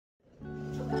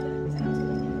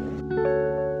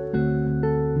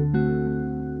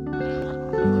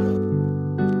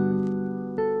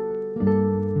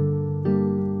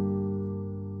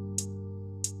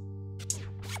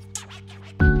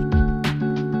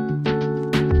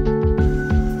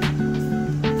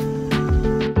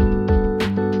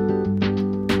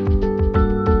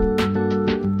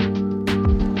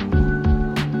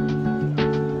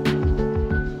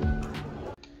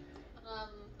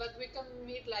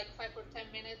like 5 or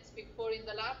 10 minutes before in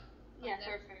the lab? Yeah,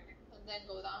 perfect. And then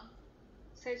go down.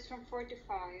 So it's from 4 to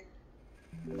 5.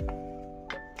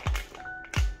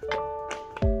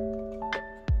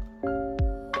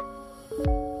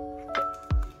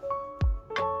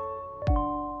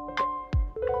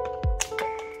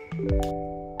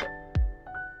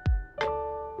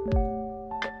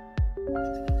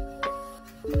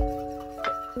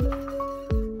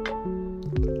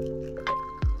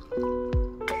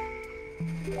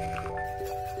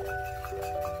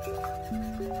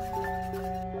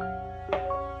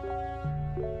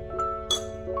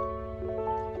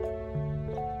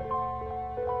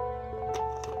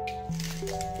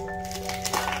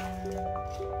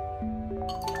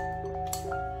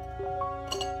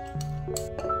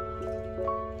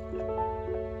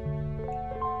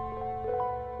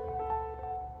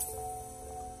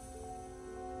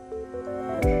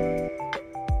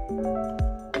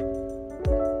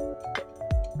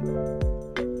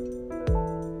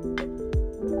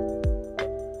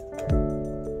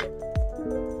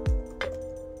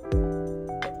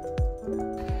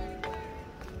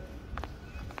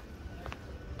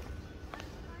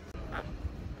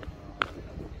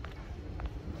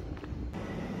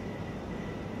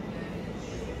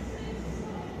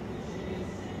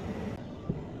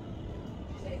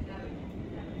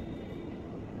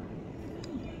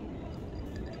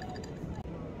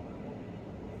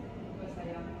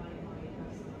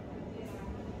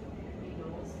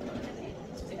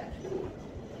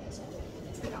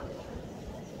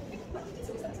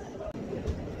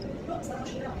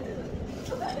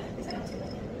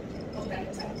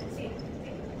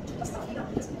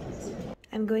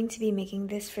 I'm going to be making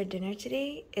this for dinner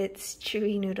today. It's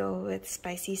chewy noodle with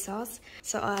spicy sauce.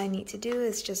 So all I need to do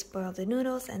is just boil the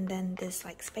noodles, and then this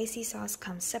like spicy sauce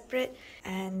comes separate.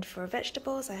 And for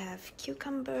vegetables, I have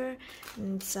cucumber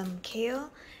and some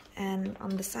kale. And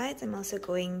on the sides, I'm also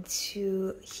going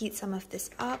to heat some of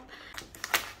this up.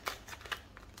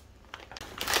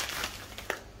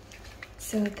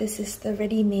 So this is the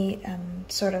ready-made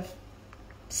sort of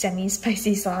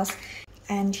semi-spicy sauce.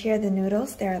 And here are the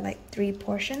noodles. There are like 3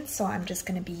 portions, so I'm just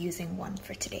going to be using 1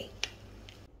 for today.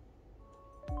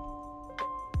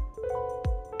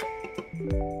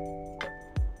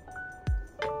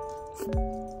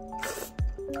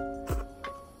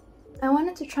 I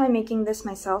wanted to try making this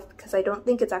myself because I don't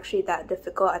think it's actually that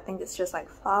difficult. I think it's just like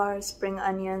flour, spring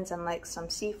onions, and like some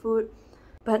seafood.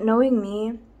 But knowing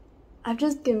me, I've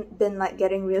just been like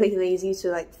getting really lazy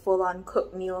to like full-on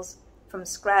cook meals from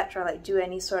scratch or like do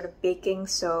any sort of baking,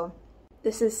 so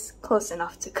this is close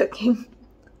enough to cooking.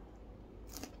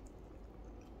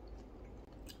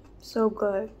 So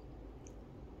good.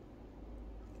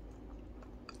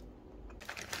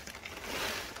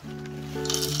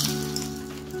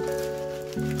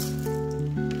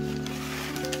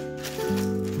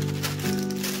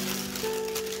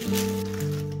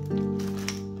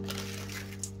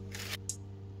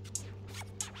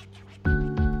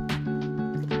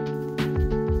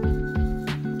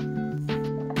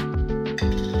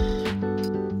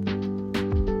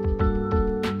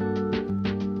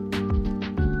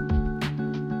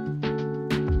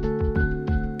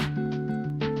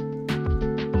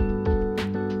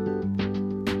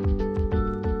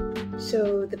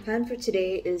 So the plan for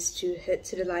today is to head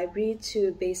to the library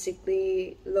to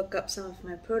basically look up some of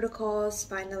my protocols,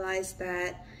 finalize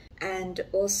that, and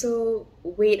also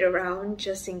wait around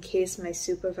just in case my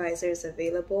supervisor is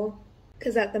available.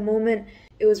 Because at the moment,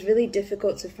 it was really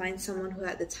difficult to find someone who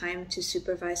had the time to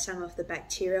supervise some of the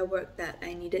bacteria work that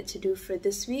I needed to do for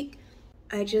this week.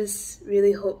 I just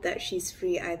really hope that she's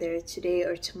free either today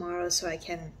or tomorrow so I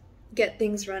can get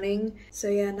things running. So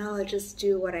yeah, now I'll just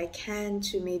do what I can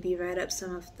to maybe write up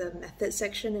some of the method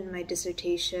section in my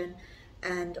dissertation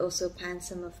and also plan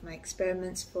some of my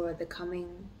experiments for the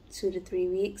coming 2 to 3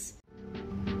 weeks.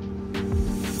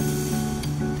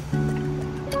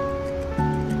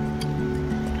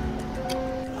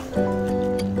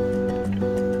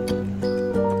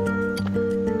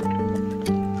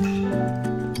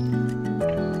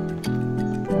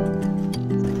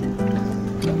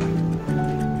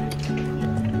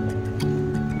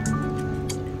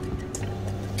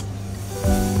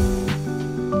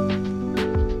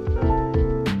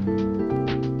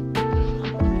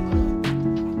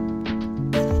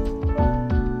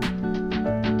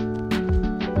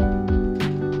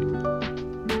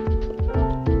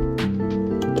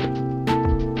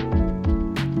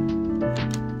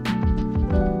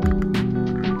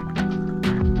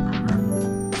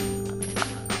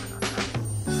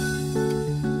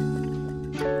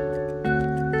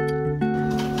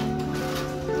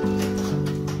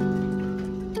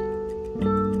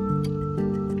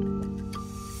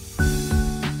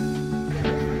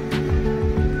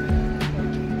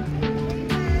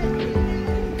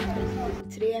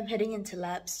 heading into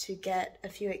labs to get a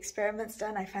few experiments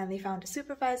done. I finally found a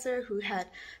supervisor who had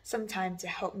some time to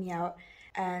help me out.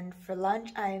 And for lunch,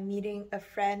 I am meeting a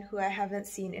friend who I haven't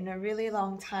seen in a really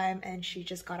long time, and she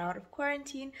just got out of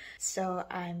quarantine, so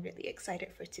I'm really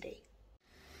excited for today.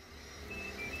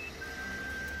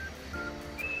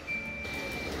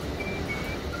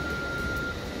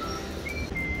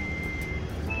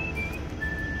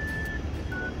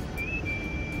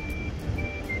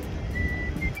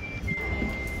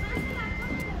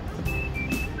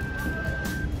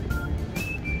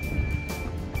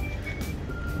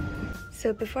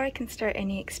 So before I can start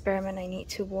any experiment, I need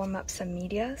to warm up some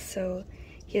media. So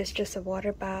here's just a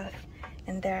water bath,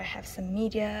 and there I have some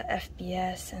media,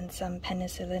 FBS, and some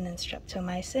penicillin and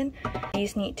streptomycin.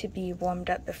 These need to be warmed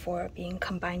up before being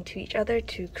combined to each other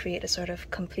to create a sort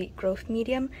of complete growth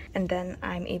medium, and then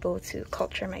I'm able to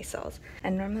culture my cells.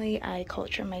 And normally I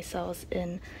culture my cells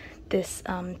in this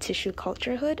tissue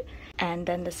culture hood, and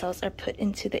then the cells are put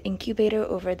into the incubator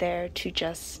over there to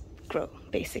just grow,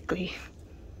 basically.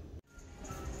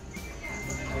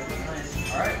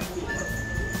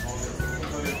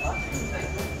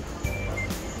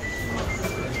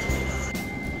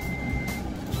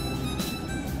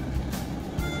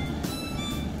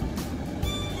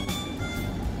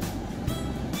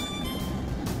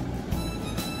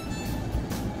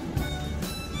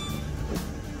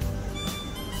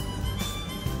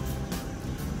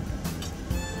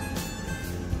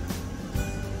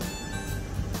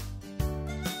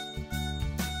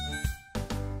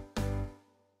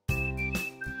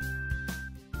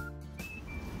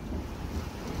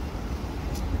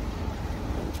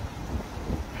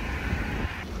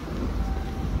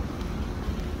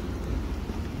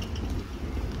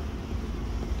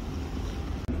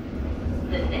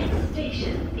 The next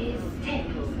station is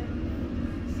Temple.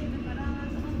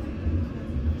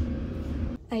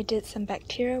 I did some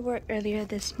bacteria work earlier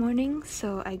this morning,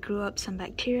 so I grew up some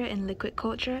bacteria in liquid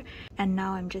culture, and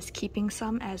now I'm just keeping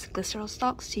some as glycerol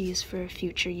stalks to use for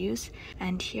future use.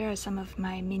 And here are some of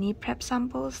my mini prep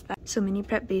samples. So mini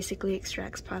prep basically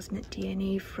extracts plasmid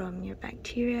DNA from your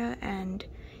bacteria, and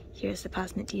here's the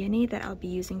plasmid DNA that I'll be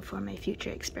using for my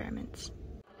future experiments.